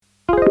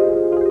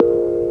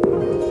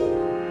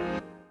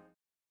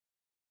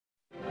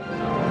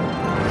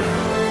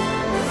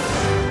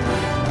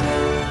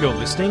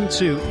listening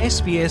to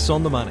SBS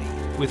On The Money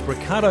with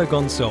Ricardo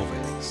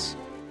Gonçalves.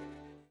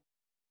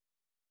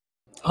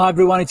 Hi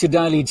everyone, it's your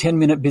daily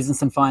 10-minute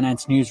business and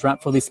finance news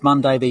wrap for this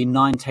Monday, the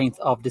 19th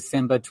of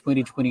December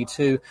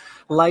 2022.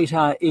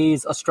 Later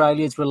is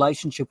Australia's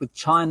relationship with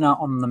China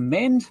on the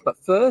mend, but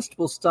first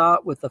we'll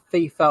start with the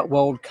FIFA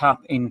World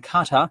Cup in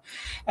Qatar.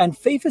 And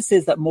FIFA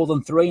says that more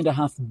than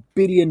 3.5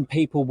 billion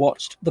people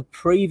watched the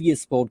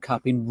previous World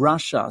Cup in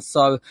Russia.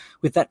 So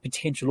with that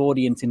potential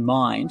audience in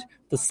mind,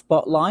 the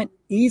spotlight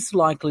is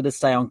likely to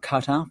stay on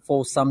Qatar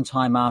for some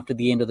time after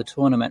the end of the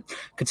tournament.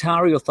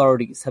 Qatari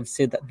authorities have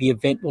said that the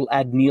event will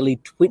add nearly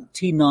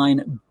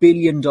 $29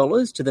 billion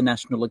to the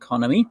national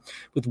economy,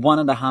 with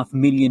 1.5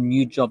 million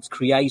new jobs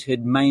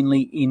created,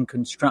 mainly in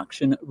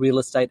construction, real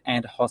estate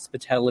and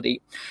hospitality.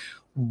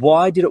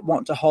 Why did it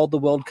want to hold the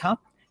World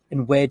Cup,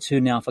 and where to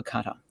now for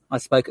Qatar? I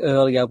spoke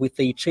earlier with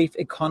the chief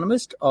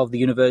economist of the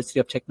University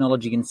of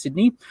Technology in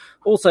Sydney,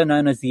 also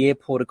known as the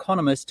airport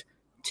economist,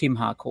 Tim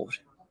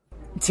Harcourt.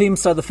 Tim,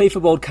 so the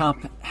FIFA World Cup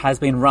has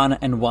been run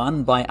and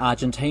won by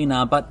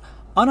Argentina, but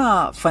on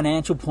a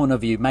financial point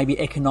of view, maybe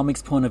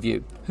economics point of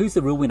view, who's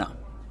the real winner?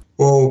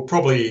 Well,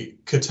 probably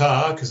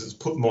Qatar, because it's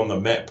put them on the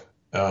map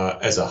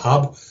as a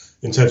hub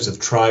in terms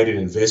of trade and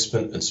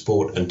investment and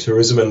sport and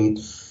tourism. And,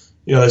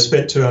 you know, they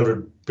spent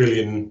 $200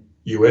 billion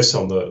US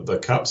on the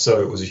Cup,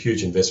 so it was a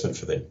huge investment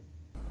for them.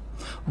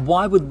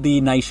 Why would the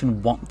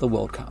nation want the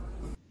World Cup?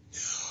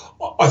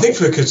 I think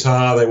for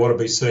Qatar, they want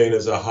to be seen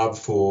as a hub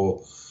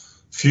for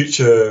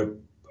future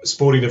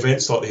sporting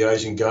events like the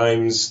Asian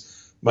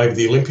Games, maybe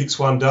the Olympics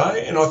one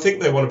day. And I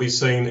think they want to be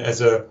seen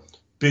as a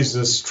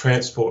business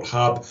transport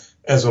hub,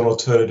 as an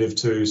alternative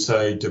to,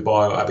 say,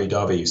 Dubai or Abu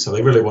Dhabi. So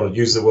they really want to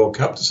use the World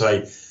Cup to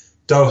say,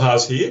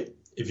 Doha's here.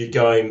 If you're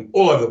going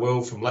all over the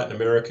world from Latin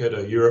America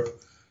to Europe,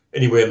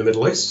 anywhere in the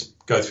Middle East,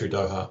 go through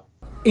Doha.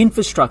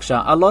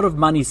 Infrastructure, a lot of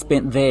money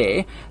spent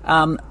there.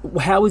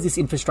 How is this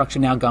infrastructure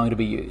now going to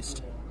be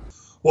used?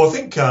 Well, I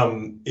think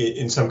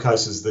in some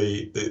cases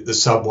the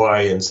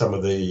subway and some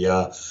of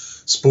the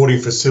sporting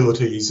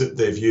facilities that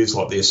they've used,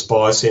 like the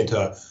Aspire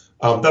Centre,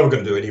 they were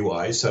going to do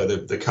anyway, so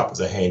the Cup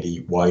was a handy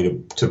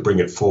way to bring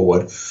it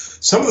forward.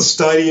 Some of the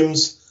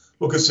stadiums,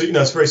 look, it's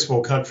a very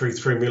small country,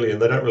 3 million,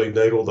 they don't really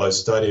need all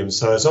those stadiums.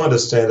 So as I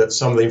understand it,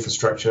 some of the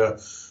infrastructure,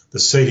 the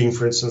seating,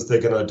 for instance, they're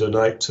going to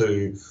donate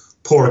to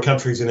poorer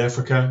countries in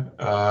Africa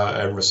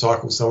and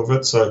recycle some of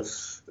it. So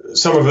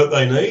some of it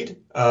they need.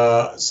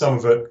 Some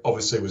of it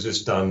obviously was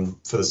just done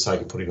for the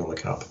sake of putting on the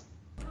Cup.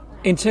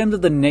 In terms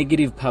of the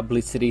negative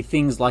publicity,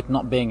 things like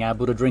not being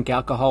able to drink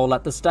alcohol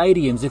at the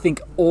stadiums, do you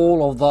think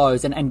all of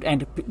those,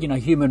 and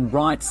human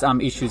rights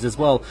issues as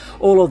well,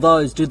 all of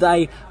those, do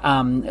they,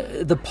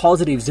 the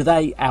positives, do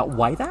they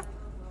outweigh that?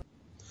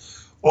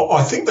 Well,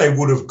 I think they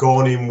would have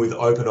gone in with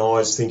open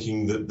eyes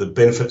thinking that the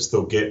benefits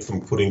they'll get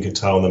from putting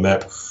Qatar on the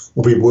map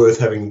will be worth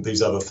having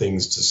these other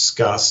things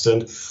discussed.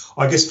 And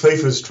I guess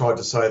FIFA's tried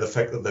to say the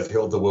fact that they've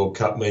held the World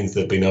Cup means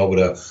they've been able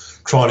to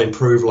try and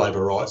improve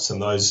labour rights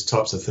and those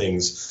types of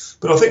things.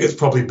 But I think it's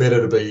probably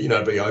better to be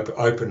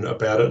open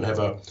about it and have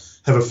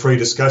a free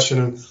discussion.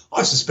 And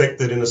I suspect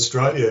that in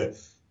Australia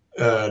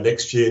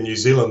next year, New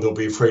Zealand, there'll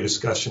be a free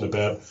discussion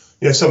about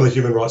some of the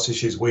human rights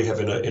issues we have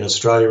in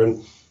Australia,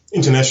 and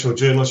international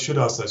journalists should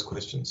ask those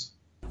questions.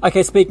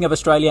 Okay, speaking of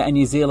Australia and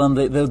New Zealand,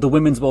 the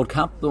Women's World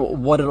Cup,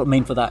 what did it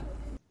mean for that?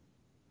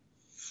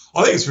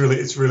 I think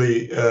it's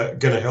really going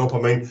to help. I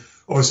mean,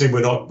 obviously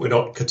we're not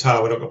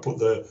Qatar. We're not going to put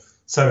the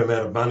same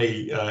amount of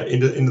money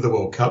into the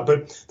World Cup,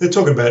 but they're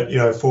talking about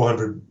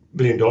 $400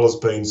 million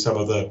being some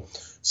of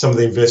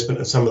the investment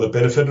and some of the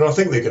benefit, and I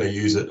think they're going to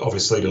use it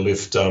obviously to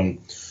lift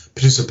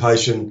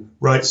participation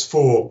rates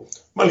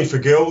mainly for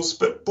girls,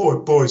 but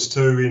boys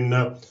too,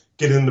 in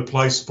getting them to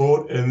play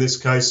sport, and in this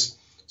case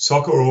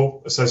soccer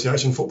or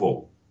association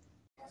football.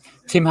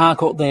 Tim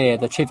Harcourt there,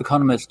 the chief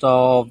economist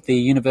of the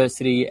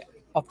University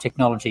of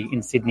Technology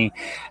in Sydney.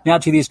 Now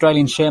to the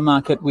Australian share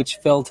market, which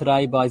fell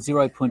today by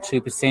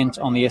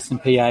 0.2% on the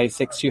S&P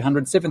ASX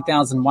 200,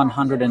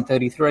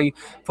 7,133.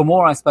 For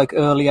more, I spoke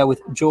earlier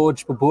with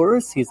George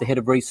Babouris. He's the head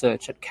of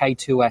research at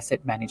K2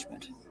 Asset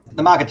Management.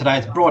 The market today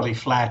is broadly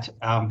flat,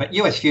 but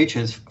US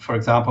futures, for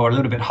example, are a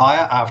little bit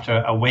higher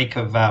after a week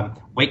of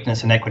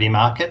weakness in equity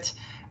markets.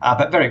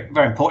 But very,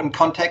 very important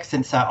context,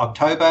 since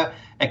October,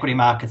 equity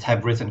markets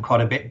have risen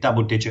quite a bit,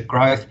 double-digit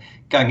growth.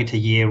 Going into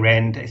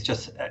year-end, it's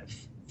just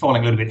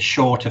falling a little bit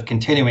short of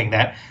continuing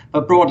that.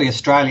 But broadly,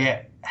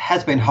 Australia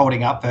has been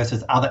holding up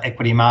versus other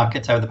equity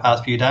markets over the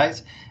past few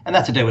days, and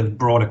that's to do with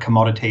broader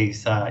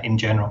commodities in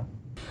general.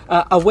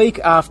 A week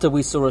after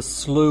we saw a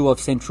slew of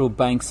central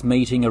banks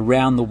meeting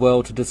around the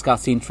world to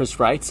discuss interest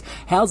rates,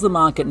 how's the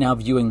market now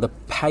viewing the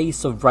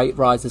pace of rate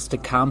rises to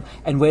come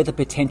and where the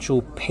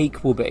potential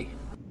peak will be?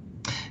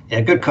 Yeah,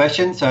 good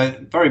question. So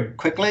very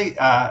quickly,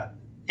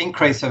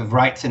 increase of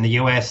rates in the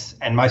US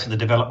and most of the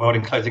developed world,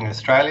 including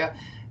Australia,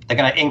 they're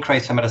going to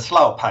increase them at a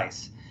slower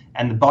pace,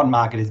 and the bond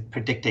market is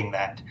predicting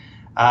that.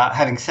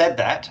 Having said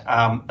that,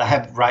 they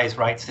have raised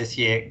rates this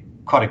year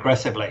quite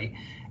aggressively,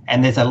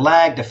 And there's a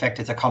lagged effect,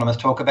 as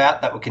economists talk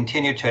about, that will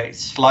continue to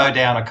slow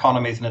down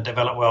economies in the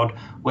developed world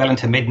well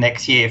into mid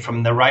next year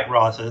from the rate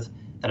rises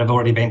that have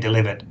already been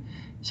delivered.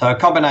 So a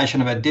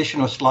combination of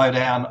additional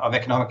slowdown of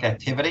economic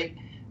activity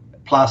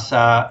plus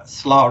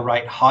slower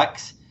rate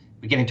hikes,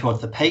 we're getting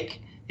towards the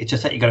peak. It's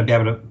just that you've got to be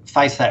able to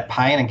face that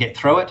pain and get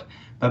through it.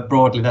 But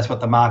broadly, that's what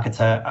the markets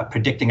are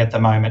predicting at the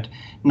moment.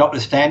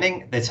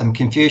 Notwithstanding, there's some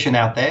confusion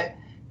out there.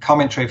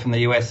 Commentary from the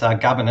US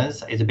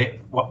governors is a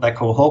bit what they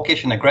call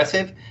hawkish and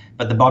aggressive,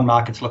 but the bond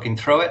market's looking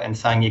through it and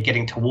saying you're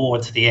getting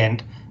towards the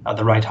end of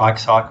the rate hike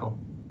cycle.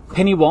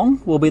 Penny Wong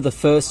will be the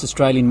first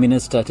Australian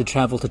minister to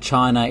travel to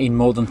China in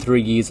more than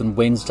 3 years on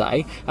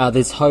Wednesday.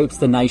 There's hopes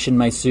the nation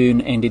may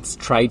soon end its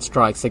trade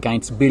strikes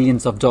against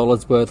billions of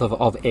dollars worth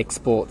of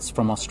exports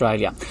from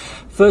Australia.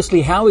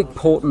 Firstly, how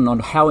important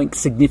or how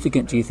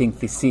significant do you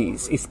think this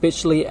is,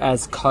 especially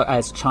as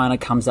China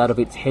comes out of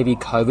its heavy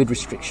COVID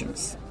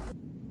restrictions?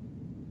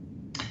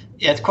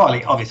 Yeah, it's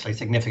quite obviously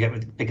significant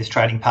with the biggest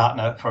trading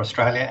partner for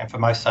Australia and for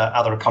most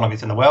other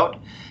economies in the world.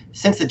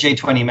 Since the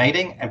G20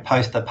 meeting and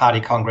post the Party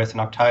Congress in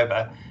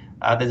October,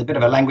 there's a bit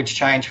of a language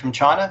change from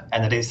China,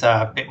 and it is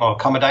a bit more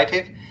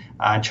accommodative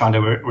and trying to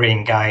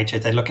re-engage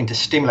as they're looking to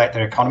stimulate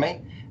their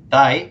economy.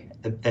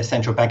 Their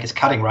central bank is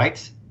cutting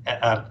rates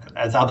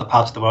as other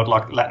parts of the world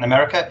like Latin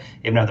America,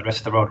 even though the rest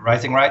of the world are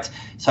raising rates.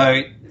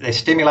 So they're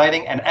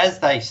stimulating, and as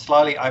they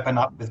slowly open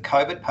up with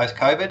COVID,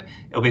 post-COVID,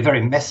 it'll be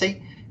very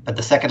messy. But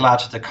the second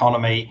largest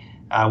economy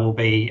will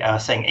be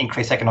seeing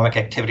increased economic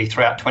activity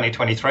throughout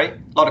 2023. A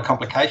lot of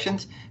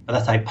complications, but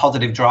that's a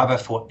positive driver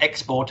for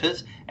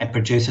exporters and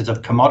producers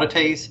of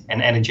commodities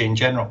and energy in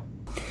general.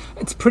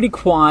 It's pretty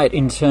quiet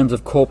in terms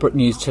of corporate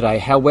news today.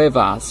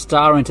 However,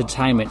 Star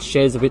Entertainment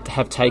shares of it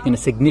have taken a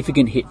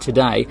significant hit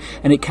today,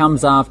 and it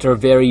comes after a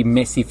very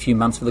messy few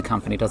months for the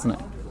company, doesn't it?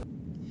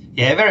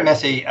 Yeah, very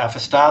messy for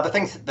Star. The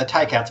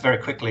takeouts very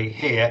quickly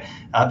here.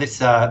 This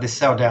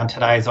sell down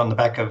today is on the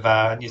back of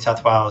New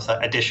South Wales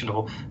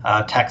additional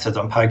taxes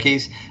on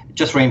pokies. It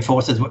just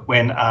reinforces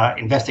when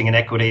investing in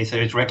equities,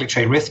 there is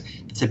regulatory risk.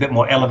 It's a bit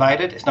more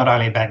elevated. It's not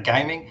only about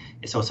gaming,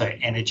 it's also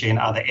energy and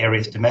other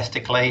areas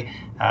domestically,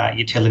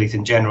 utilities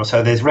in general.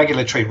 So there's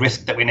regulatory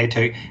risk that we need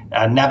to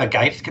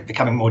navigate. It's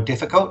becoming more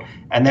difficult,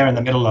 and they're in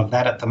the middle of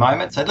that at the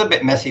moment. So a little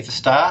bit messy for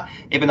Star,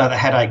 even though they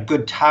had a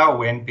good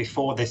tailwind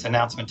before this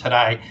announcement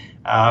today,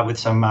 with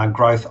some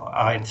growth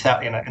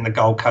in the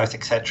Gold Coast,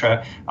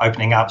 etc.,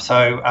 opening up.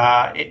 So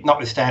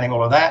notwithstanding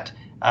all of that,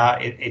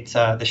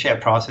 the share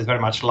price is very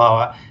much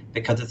lower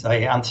because it's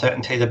the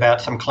uncertainties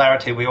about some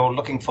clarity we're all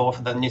looking for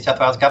the New South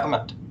Wales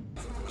government.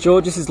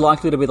 George, this is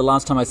likely to be the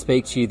last time I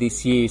speak to you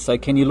this year, so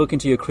can you look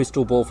into your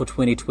crystal ball for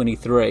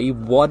 2023?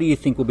 What do you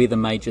think will be the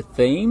major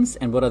themes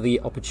and what are the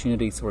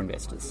opportunities for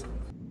investors?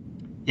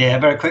 Yeah,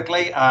 very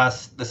quickly,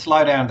 the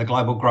slowdown of the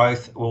global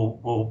growth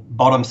will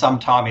bottom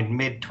sometime in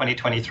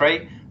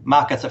mid-2023.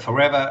 Markets are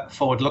forever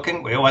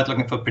forward-looking. We're always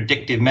looking for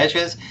predictive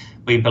measures.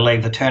 We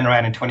believe the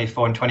turnaround in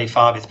 24 and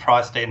 25 is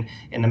priced in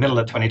the middle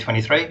of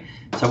 2023.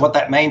 So what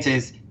that means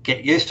is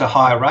get used to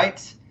higher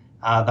rates.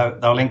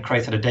 They'll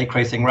increase at a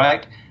decreasing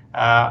rate.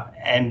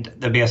 And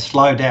there'll be a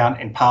slowdown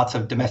in parts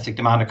of domestic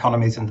demand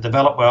economies in the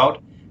developed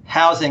world.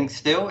 Housing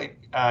still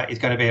is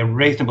going to be a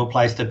reasonable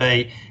place to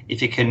be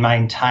if you can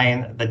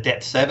maintain the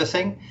debt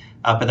servicing.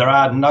 But there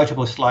are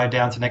notable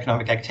slowdowns in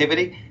economic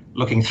activity.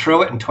 Looking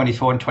through it in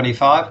 24 and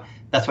 25,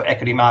 that's what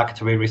equity markets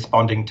will be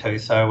responding to.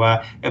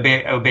 So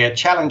it'll be a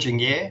challenging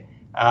year,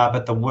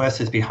 but the worst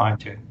is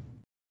behind you.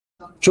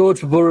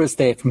 George Burris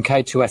there from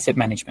K2 Asset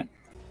Management.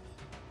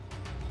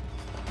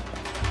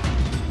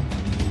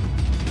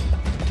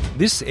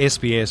 This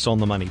SBS On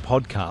The Money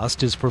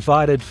podcast is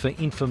provided for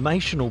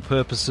informational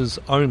purposes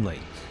only.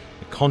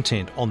 The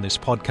content on this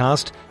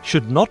podcast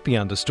should not be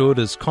understood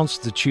as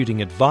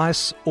constituting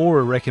advice or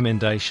a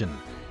recommendation.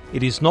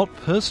 It is not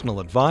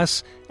personal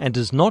advice and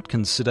does not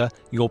consider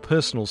your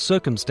personal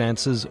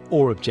circumstances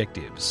or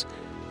objectives.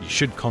 You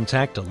should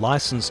contact a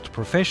licensed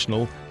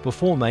professional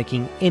before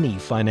making any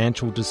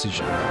financial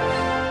decision.